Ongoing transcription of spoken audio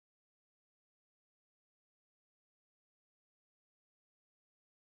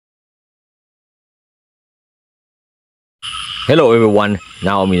Hello everyone,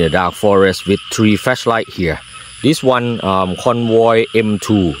 now I'm in the dark forest with 3 flashlights here. This one Convoy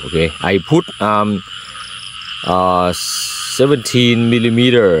M2, okay. I put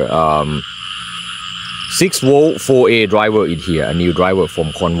 17mm 6V 4A driver in here, a new driver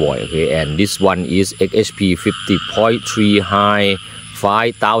from Convoy, okay. And this one is XHP50.3 HI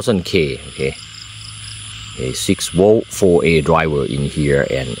 5000K, okay. 6V 4A driver in here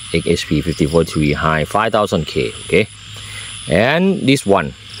and XHP50.2 HI 5000K, okay. And this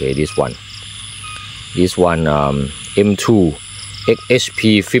one, okay, this one M2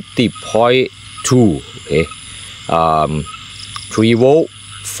 XHP50.2, okay, 3V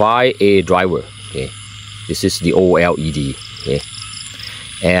 5A driver, okay. This is the OLED, okay.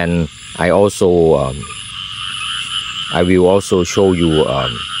 And I will also show you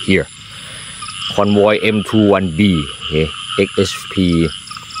here Convoy M21B, okay,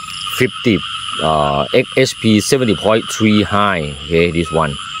 XHP70.3 HI, okay, this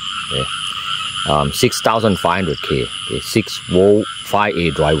one, okay, 6500K, okay, 6V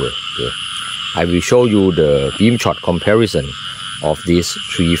 5A driver, okay. I will show you the beam shot comparison of these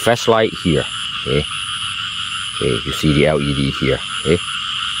 3 flashlight here, okay. Okay, you see the LED here, okay.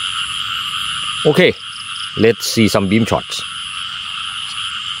 Okay, let's see some beam shots.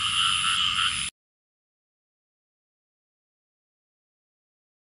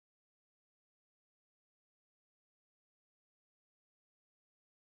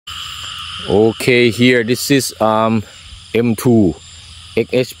 Okay, here this is M2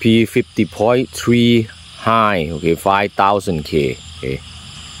 XHP50.3 HI, okay, 5000K, okay,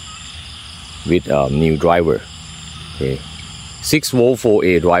 with new driver, okay, 6V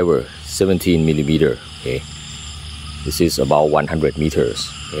 4A driver, 17mm, okay. This is about 100 meters,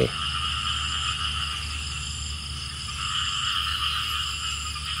 okay.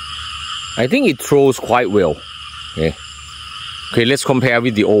 I think it throws quite well, okay. Okay, let's compare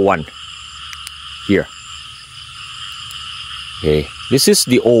with the old one here. Okay, this is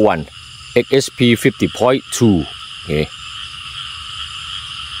the old one, XHP50.2, okay.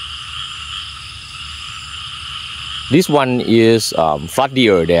 This one is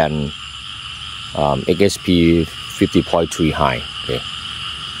flatter than XHP50.3 HI, okay.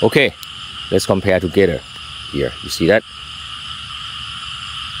 Okay, let's compare together here. You see that?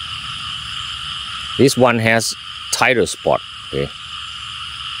 This one has tighter spot, okay.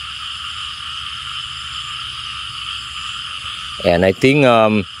 And I think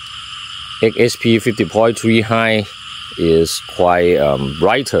XHP50.3 HI is quite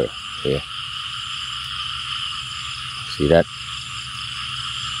brighter, okay. See that?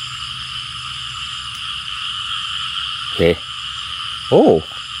 Okay. Oh,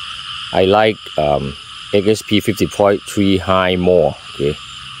 I like XHP50.3 HI more, okay.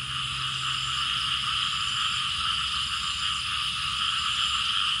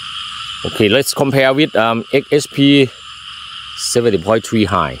 Okay, let's compare with XHP70.3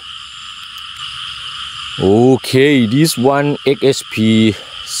 HI. Okay, this one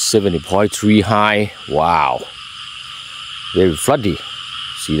XHP70.3 HI. Wow, very floody.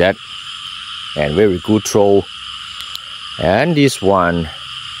 See that? And very good throw. And this one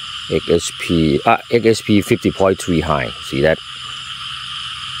XHP50.3 HI. See that?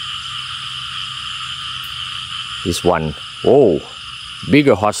 This one, oh,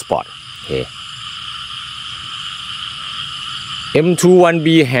 bigger hotspot. Okay.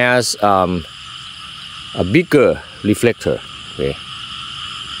 M21B has a bigger reflector, okay.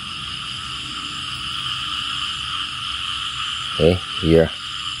 Okay, here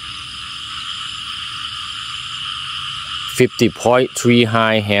 50.3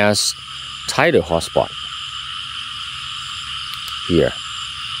 HI has tighter hotspot here,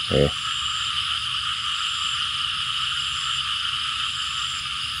 okay.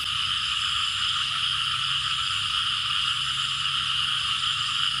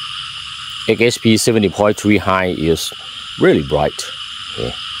 XHP70.3 HI is really bright,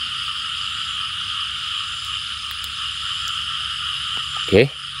 okay. Okay.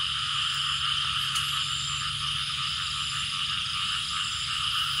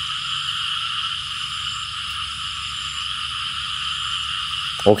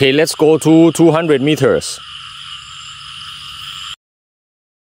 Okay, let's go to 200 meters.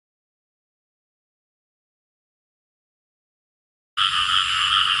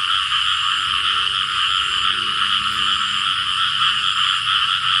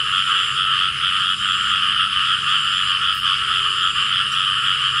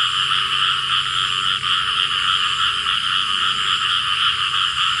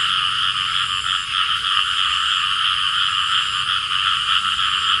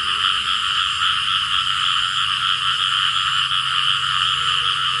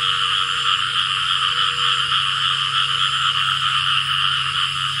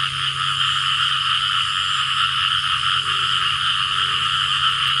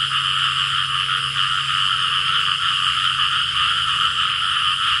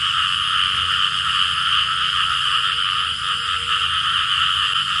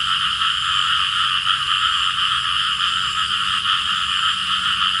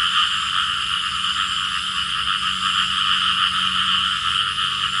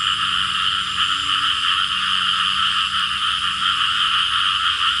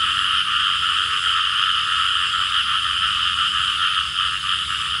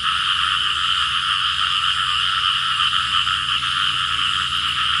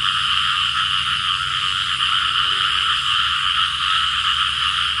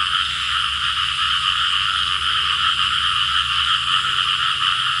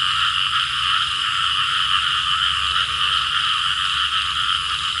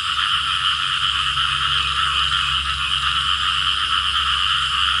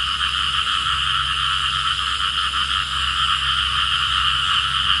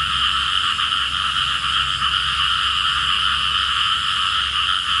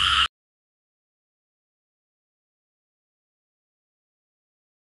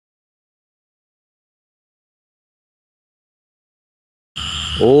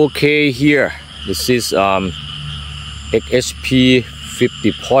 Okay, here this is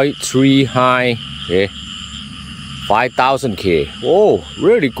XHP50.3 HI, okay, 5000K. Oh,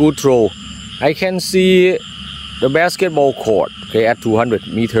 really good throw. I can see the basketball court, okay, at 200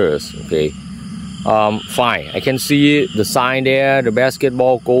 meters, okay. Fine, I can see the sign there, the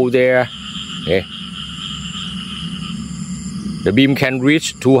basketball goal there, okay. The beam can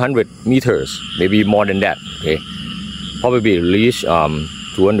reach 200 meters, maybe more than that, okay. Probably reach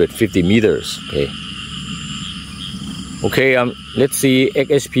 250 meters, okay. Okay, let's see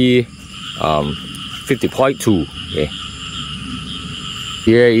XHP 50.2, okay.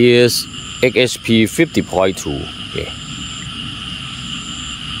 Here is XHP 50.2, okay.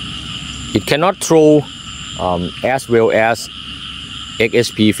 It cannot throw as well as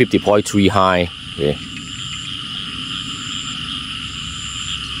XHP 50.3 HI, okay.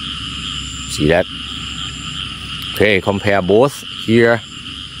 See that? Okay, compare both here.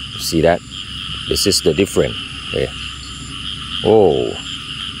 See that? This is the difference. Okay. Oh,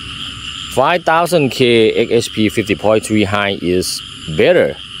 5000K XHP 50.3 HI is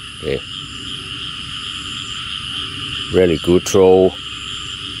better. Okay. Really good throw.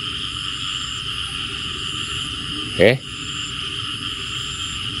 Okay.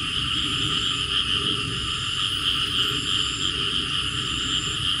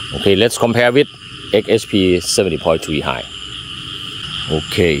 Okay, let's compare with XHP 70.3 HI.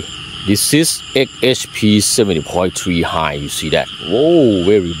 Okay, this is XHP 70.3 HI. You see that? Whoa,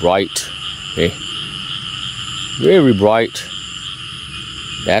 very bright. Okay, very bright.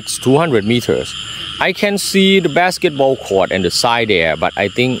 That's 200 meters. I can see the basketball court and the side there, but I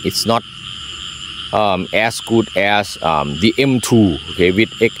think it's not as good as the M2, okay, with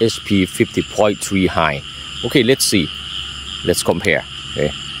XHP 50.3 HI. Okay, let's see. Let's compare.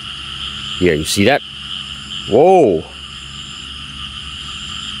 Okay. Here, you see that? Whoa!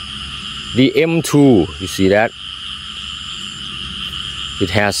 The M2, you see that? It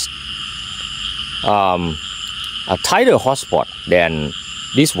has a tighter hotspot than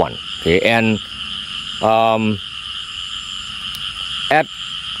this one. Okay, and at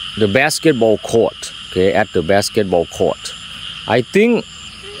the basketball court, okay, at the basketball court, I think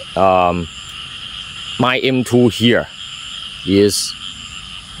my M2 here is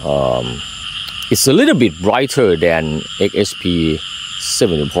it's a little bit brighter than XHP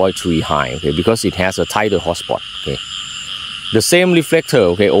 70.3 HI, okay, because it has a tighter hotspot, okay. The same reflector,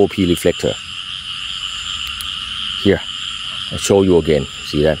 okay, OP reflector. Here, I'll show you again,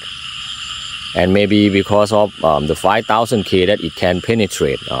 see that? And maybe because of the 5000K that it can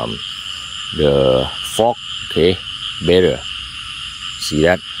penetrate the fog, okay, better. See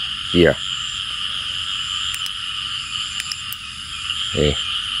that? Here. Okay.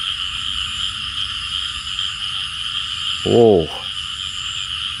 Oh,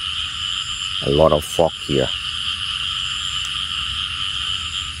 a lot of fog here.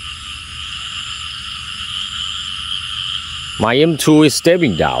 My M2 is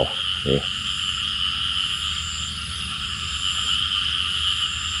stepping down. Okay.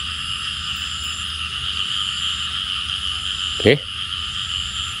 Okay.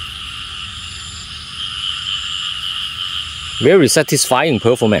 Very satisfying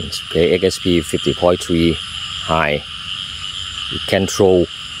performance. Okay, XHP 50.3 HI. It can throw,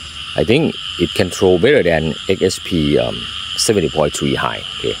 I think it can throw better than XHP 70.3 HI.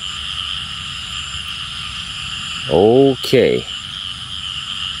 Okay. Okay.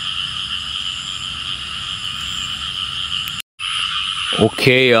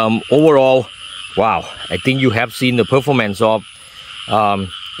 Okay. Overall, wow. I think you have seen the performance of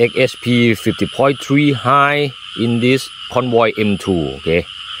XHP 50.3 HI in this Convoy M2. Okay.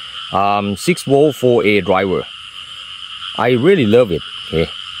 6-volt 4A driver. I really love it. Okay,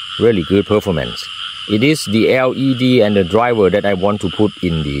 really good performance. It is the LED and the driver that I want to put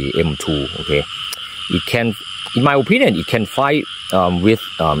in the M2. Okay, it can, in my opinion, it can fight with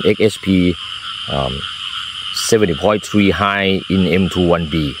XHP 70.3 HI in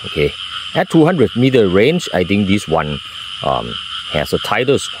M21B. Okay, at 200 meter range, I think this one has a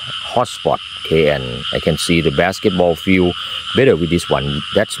tighter hotspot. Okay, and I can see the basketball feel better with this one.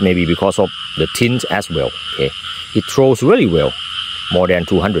 That's maybe because of the tint as well. Okay. It throws really well, more than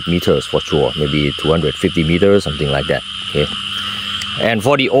 200 meters for sure, maybe 250 meters, something like that. Okay, and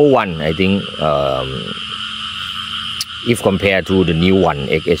for the old one, I think if compared to the new one,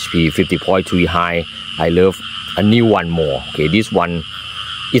 XHP 50.3 HI, I love a new one more. Okay, this one,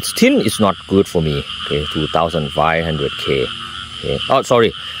 its tint is not good for me. Okay, 2,500K. Okay, oh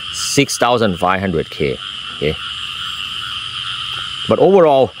sorry, 6,500K. Okay, but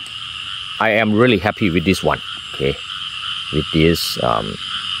overall, I am really happy with this one. Okay, with this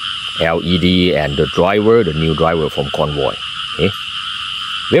LED and the driver, the new driver from Convoy. Okay,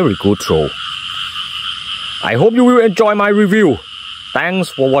 very good throw. I hope you will enjoy my review. Thanks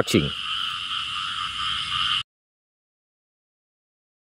for watching.